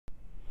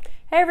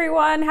Hey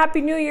everyone, Happy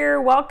New Year.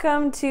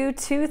 Welcome to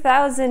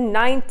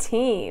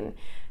 2019.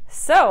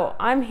 So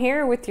I'm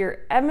here with your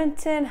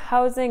Edmonton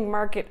housing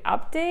market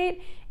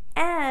update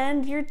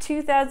and your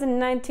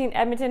 2019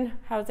 Edmonton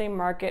housing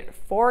market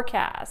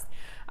forecast.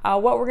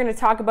 What we're going to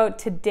talk about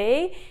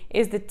today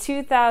is the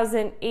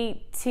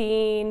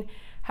 2018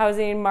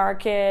 housing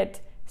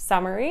market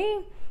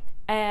summary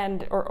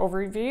or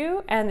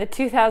overview, and the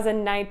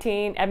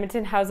 2019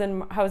 Edmonton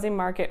housing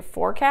market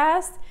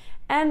forecast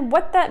and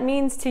what that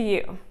means to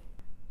you.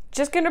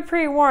 Just going to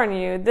pre-warn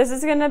you, this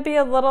is going to be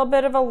a little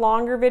bit of a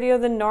longer video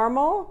than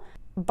normal,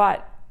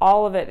 but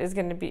all of it is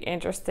going to be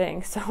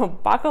interesting. So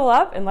buckle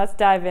up and let's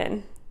dive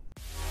in.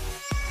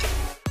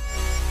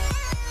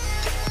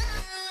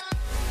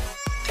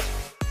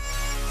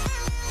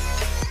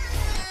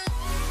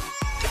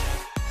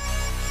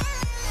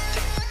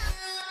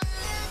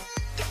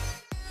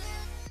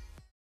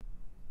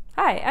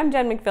 Hi, I'm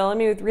Jenn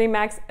McPhillamey with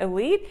RE/MAX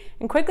Elite,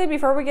 and quickly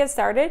before we get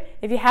started,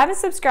 if you haven't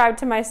subscribed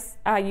to my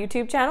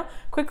YouTube channel,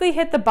 quickly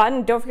hit the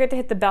button. Don't forget to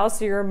hit the bell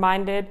so you're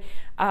reminded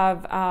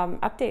of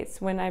updates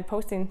when I'm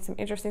posting some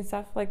interesting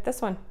stuff like this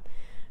one.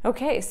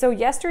 Okay, so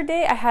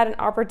yesterday I had an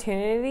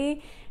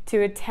opportunity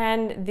to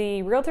attend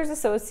the Realtors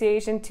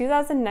Association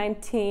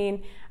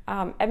 2019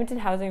 Edmonton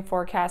Housing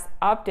Forecast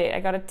Update.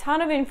 I got a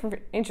ton of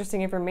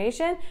interesting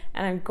information,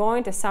 and I'm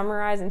going to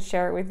summarize and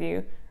share it with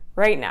you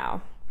right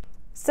now.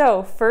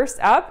 So first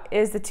up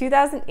is the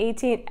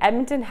 2018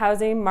 Edmonton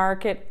housing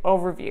market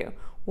overview.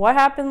 What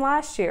happened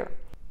last year?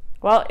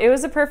 Well, it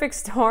was a perfect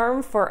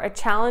storm for a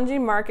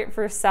challenging market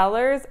for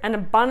sellers and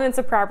abundance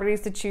of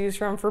properties to choose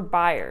from for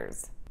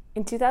buyers.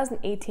 In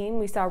 2018,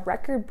 we saw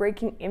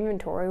record-breaking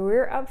inventory. We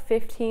were up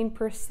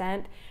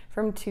 15%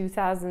 from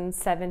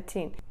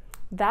 2017.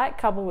 That,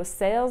 coupled with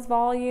sales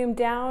volume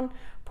down,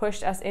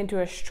 pushed us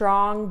into a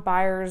strong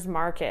buyer's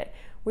market.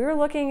 We were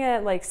looking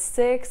at like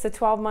 6 to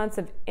 12 months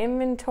of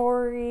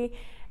inventory,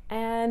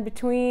 and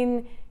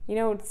between,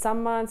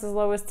 some months as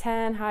low as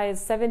 10, high as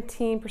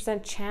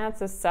 17%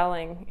 chance of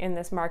selling in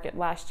this market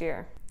last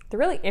year. The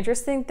really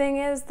interesting thing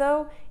is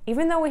though,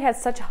 even though we had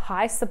such a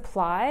high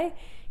supply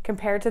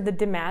compared to the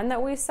demand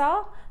that we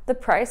saw, the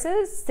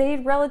prices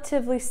stayed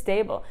relatively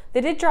stable.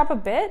 They did drop a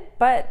bit,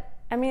 but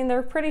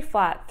they're pretty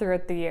flat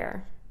throughout the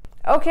year.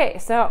 Okay,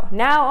 so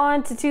now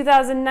on to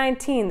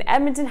 2019, the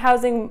Edmonton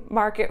housing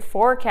market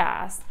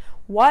forecast.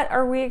 What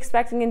are we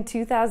expecting in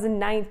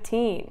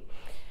 2019?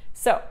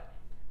 So,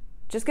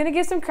 just going to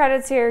give some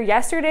credits here.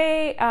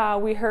 Yesterday,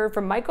 we heard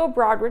from Michael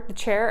Broderick, the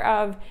chair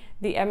of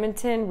the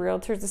Edmonton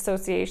Realtors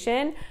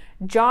Association,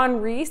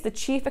 John Reese, the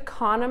chief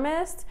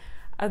economist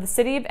of the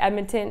city of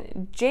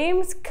Edmonton,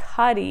 James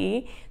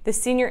Cuddy, the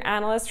senior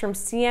analyst from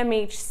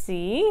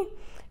CMHC,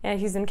 and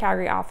he's in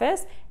Calgary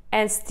office,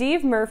 and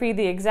Steve Murphy,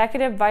 the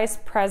Executive Vice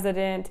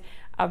President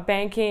of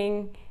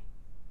Banking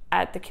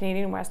at the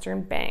Canadian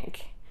Western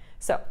Bank.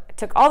 So I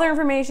took all their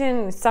information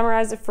and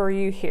summarized it for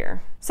you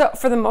here. So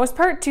for the most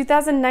part,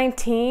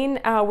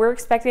 2019, we're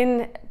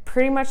expecting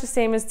pretty much the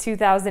same as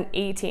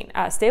 2018.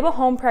 Stable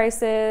home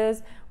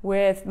prices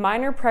with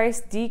minor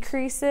price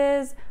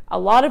decreases, a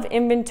lot of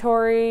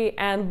inventory,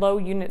 and low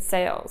unit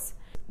sales.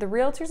 The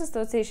Realtors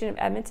Association of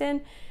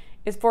Edmonton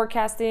is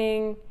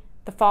forecasting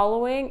the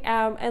following,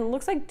 and it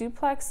looks like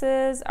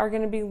duplexes are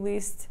going to be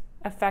least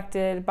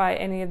affected by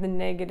any of the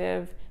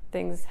negative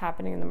things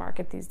happening in the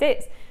market these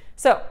days.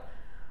 So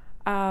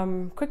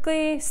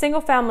quickly,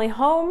 single family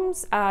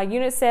homes,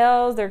 unit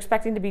sales, they're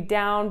expecting to be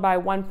down by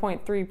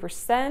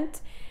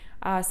 1.3%.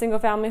 Single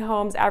family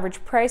homes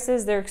average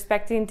prices, they're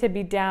expecting to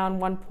be down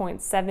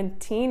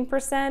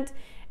 1.17%,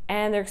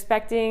 and they're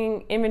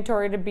expecting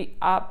inventory to be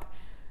up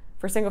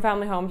for single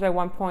family homes by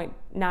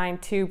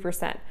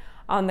 1.92%.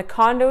 On the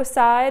condo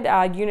side,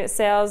 unit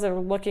sales are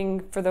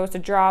looking for those to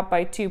drop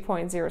by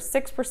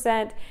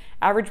 2.06%,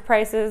 average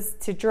prices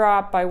to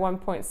drop by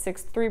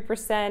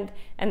 1.63%,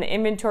 and the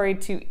inventory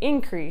to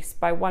increase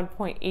by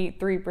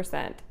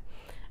 1.83%.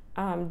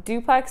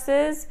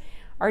 Duplexes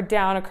are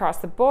down across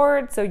the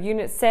board, so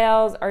unit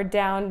sales are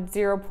down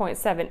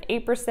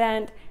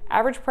 0.78%,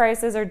 average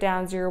prices are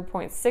down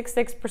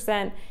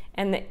 0.66%,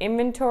 and the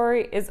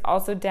inventory is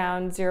also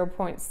down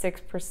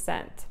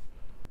 0.6%.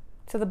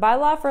 So the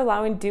bylaw for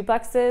allowing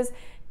duplexes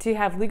to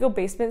have legal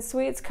basement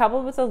suites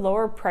coupled with a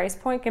lower price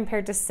point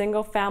compared to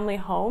single family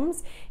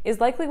homes is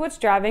likely what's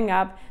driving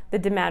up the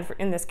demand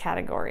in this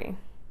category.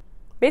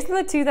 Based on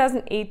the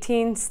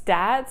 2018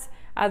 stats,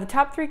 the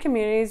top 3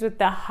 communities with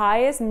the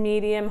highest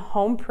median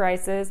home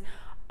prices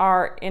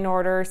are in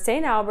order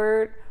St.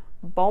 Albert,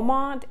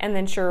 Beaumont, and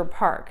then Sherwood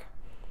Park.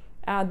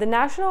 The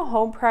National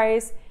Home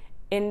Price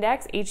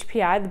Index,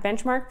 HPI, the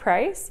benchmark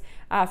price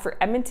for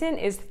Edmonton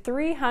is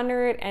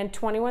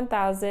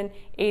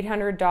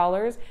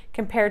 $321,800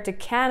 compared to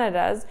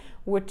Canada's,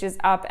 which is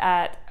up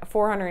at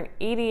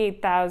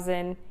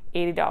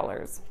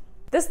 $488,080.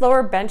 This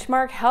lower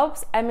benchmark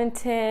helps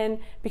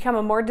Edmonton become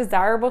a more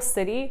desirable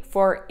city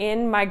for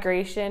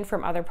in-migration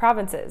from other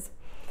provinces.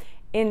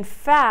 In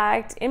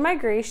fact,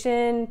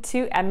 in-migration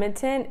to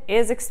Edmonton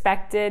is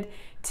expected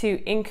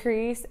to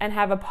increase and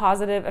have a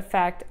positive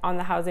effect on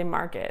the housing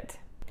market.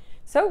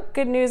 So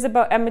good news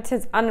about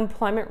Edmonton's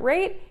unemployment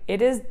rate,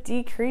 it is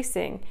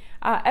decreasing.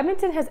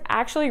 Edmonton has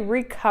actually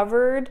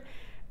recovered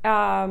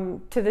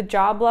to the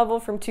job level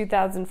from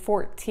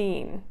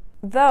 2014.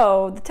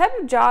 Though the type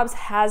of jobs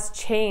has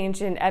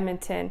changed in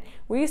Edmonton.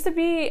 We used to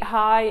be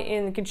high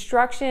in the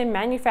construction,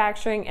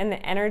 manufacturing, and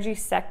the energy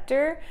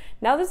sector.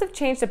 Now those have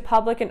changed to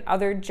public and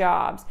other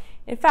jobs.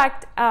 In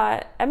fact,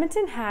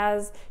 Edmonton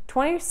has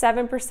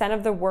 27%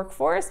 of the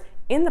workforce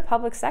in the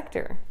public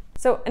sector.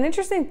 So an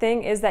interesting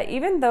thing is that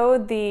even though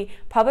the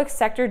public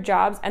sector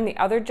jobs and the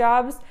other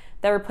jobs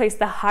that replace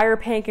the higher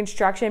paying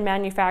construction,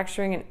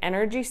 manufacturing, and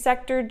energy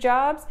sector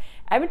jobs,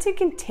 Edmonton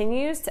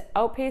continues to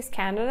outpace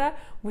Canada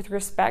with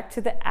respect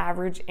to the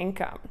average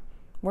income.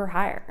 We're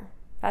higher.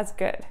 That's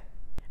good.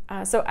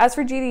 So as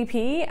for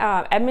GDP,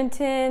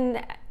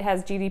 Edmonton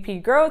has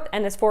GDP growth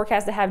and is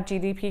forecast to have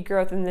GDP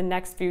growth in the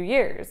next few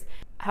years.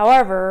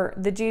 However,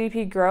 the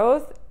GDP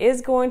growth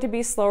is going to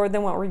be slower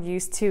than what we're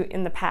used to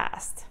in the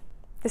past.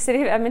 The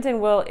city of Edmonton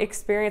will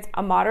experience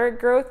a moderate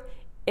growth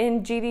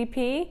in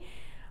GDP,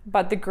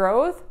 but the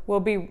growth will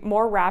be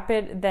more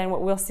rapid than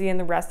what we'll see in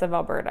the rest of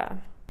Alberta.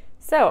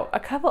 So a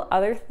couple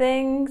other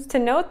things to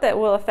note that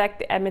will affect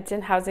the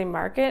Edmonton housing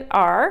market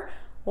are: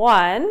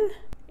 1,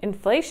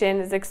 inflation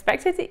is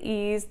expected to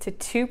ease to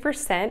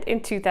 2%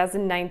 in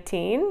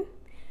 2019.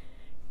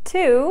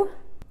 2,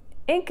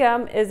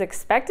 income is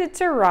expected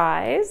to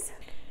rise.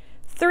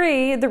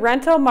 3, the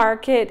rental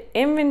market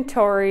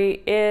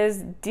inventory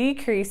is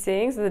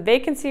decreasing, so the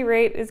vacancy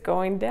rate is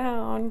going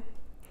down.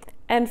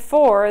 And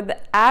 4,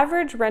 the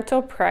average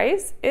rental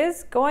price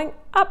is going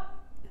up.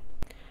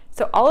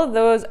 So all of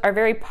those are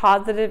very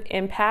positive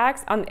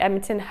impacts on the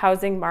Edmonton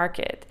housing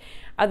market.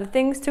 The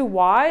things to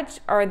watch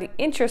are the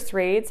interest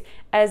rates,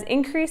 as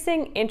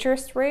increasing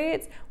interest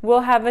rates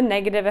will have a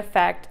negative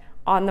effect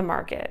on the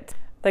market.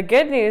 The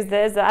good news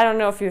is, I don't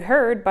know if you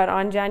heard, but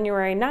on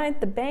January 9th,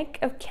 the Bank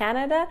of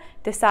Canada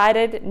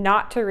decided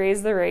not to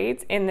raise the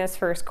rates in this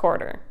first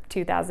quarter,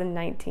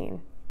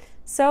 2019.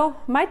 So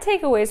my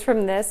takeaways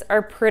from this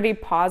are pretty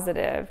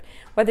positive.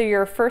 Whether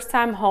you're a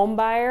first-time home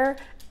buyer,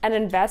 an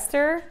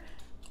investor,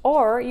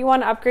 or you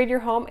want to upgrade your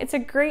home, it's a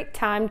great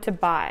time to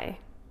buy.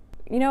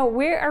 You know,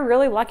 we are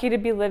really lucky to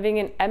be living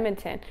in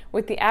Edmonton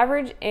with the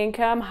average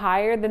income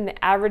higher than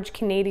the average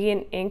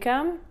Canadian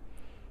income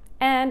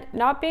and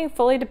not being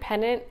fully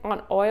dependent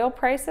on oil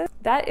prices.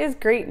 That is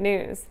great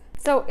news.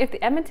 So if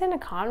the Edmonton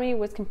economy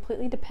was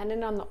completely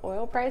dependent on the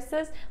oil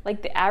prices,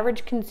 like the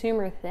average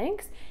consumer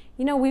thinks,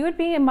 you know, we would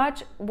be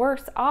much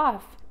worse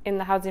off in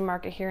the housing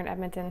market here in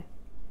Edmonton.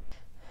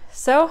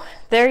 So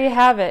there you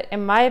have it.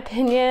 In my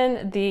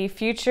opinion, the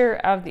future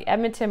of the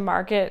Edmonton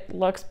market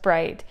looks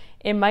bright.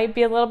 It might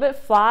be a little bit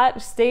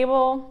flat,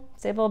 stable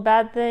a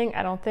bad thing?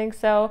 I don't think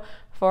so.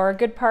 For a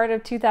good part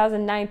of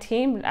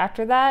 2019, but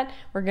after that,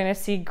 we're gonna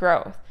see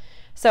growth.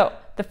 So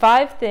the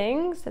 5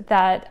 things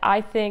that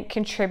I think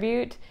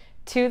contribute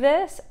to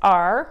this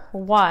are: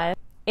 1,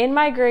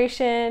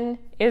 in-migration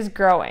is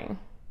growing.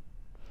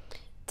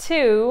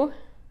 2,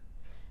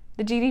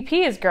 the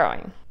GDP is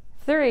growing.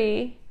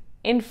 3,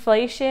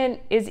 inflation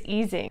is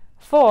easing.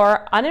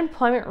 4,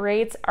 unemployment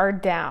rates are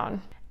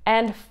down.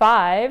 And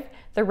 5,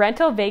 the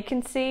rental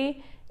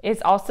vacancy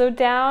is also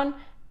down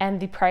and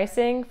the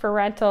pricing for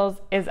rentals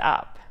is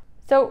up.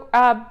 So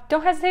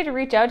don't hesitate to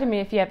reach out to me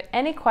if you have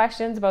any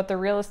questions about the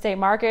real estate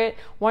market,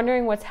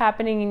 wondering what's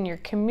happening in your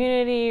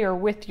community or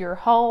with your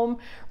home.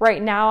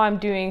 Right now I'm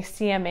doing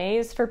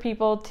CMAs for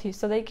people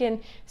so they can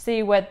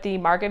see what the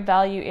market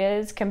value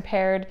is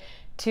compared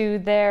to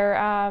their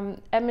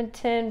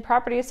Edmonton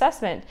property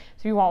assessment. So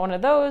if you want one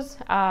of those,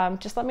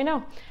 just let me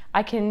know.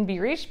 I can be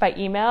reached by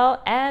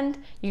email, and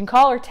you can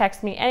call or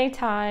text me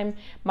anytime.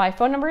 My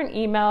phone number and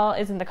email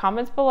is in the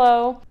comments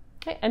below.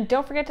 Okay, and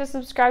don't forget to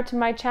subscribe to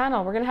my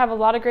channel. We're gonna have a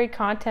lot of great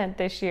content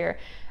this year.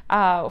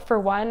 For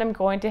one, I'm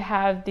going to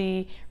have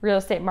the real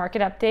estate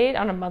market update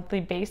on a monthly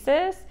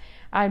basis.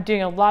 I'm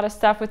doing a lot of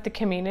stuff with the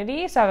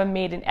community, so I have a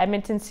Made in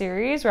Edmonton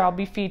series where I'll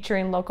be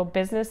featuring local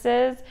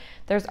businesses.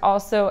 There's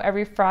also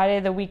every Friday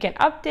the weekend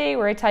update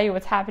where I tell you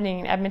what's happening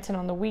in Edmonton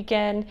on the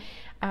weekend.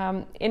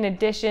 In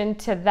addition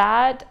to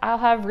that, I'll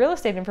have real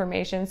estate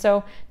information.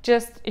 So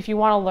just if you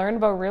want to learn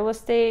about real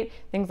estate,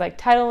 things like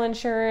title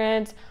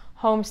insurance,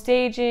 home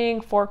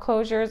staging,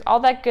 foreclosures, all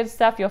that good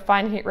stuff you'll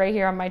find right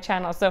here on my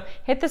channel. So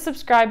hit the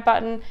subscribe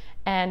button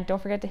and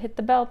don't forget to hit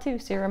the bell too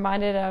so you're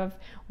reminded of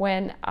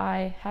when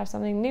I have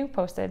something new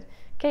posted.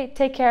 Okay,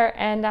 take care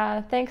and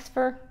thanks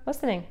for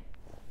listening.